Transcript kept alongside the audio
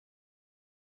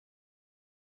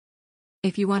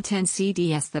If you want 10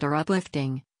 CDs that are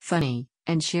uplifting, funny,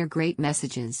 and share great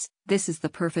messages, this is the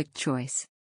perfect choice.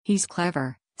 He's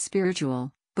clever,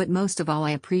 spiritual, but most of all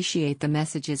I appreciate the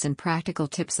messages and practical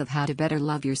tips of how to better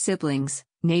love your siblings,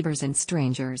 neighbors and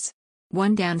strangers.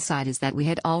 One downside is that we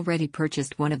had already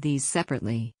purchased one of these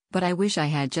separately, but I wish I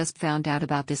had just found out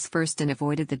about this first and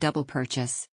avoided the double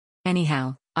purchase.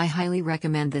 Anyhow, I highly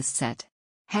recommend this set.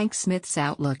 Hank Smith's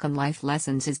outlook on life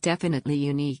lessons is definitely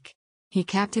unique. He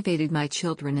captivated my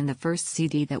children in the first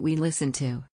CD that we listened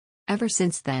to. Ever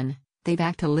since then, they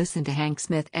back to listen to Hank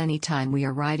Smith anytime we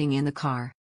are riding in the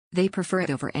car. They prefer it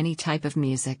over any type of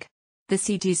music. The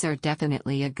CDs are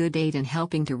definitely a good aid in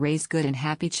helping to raise good and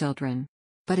happy children.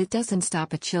 But it doesn't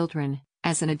stop at children.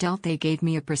 As an adult, they gave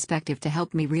me a perspective to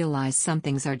help me realize some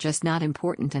things are just not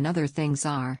important and other things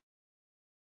are.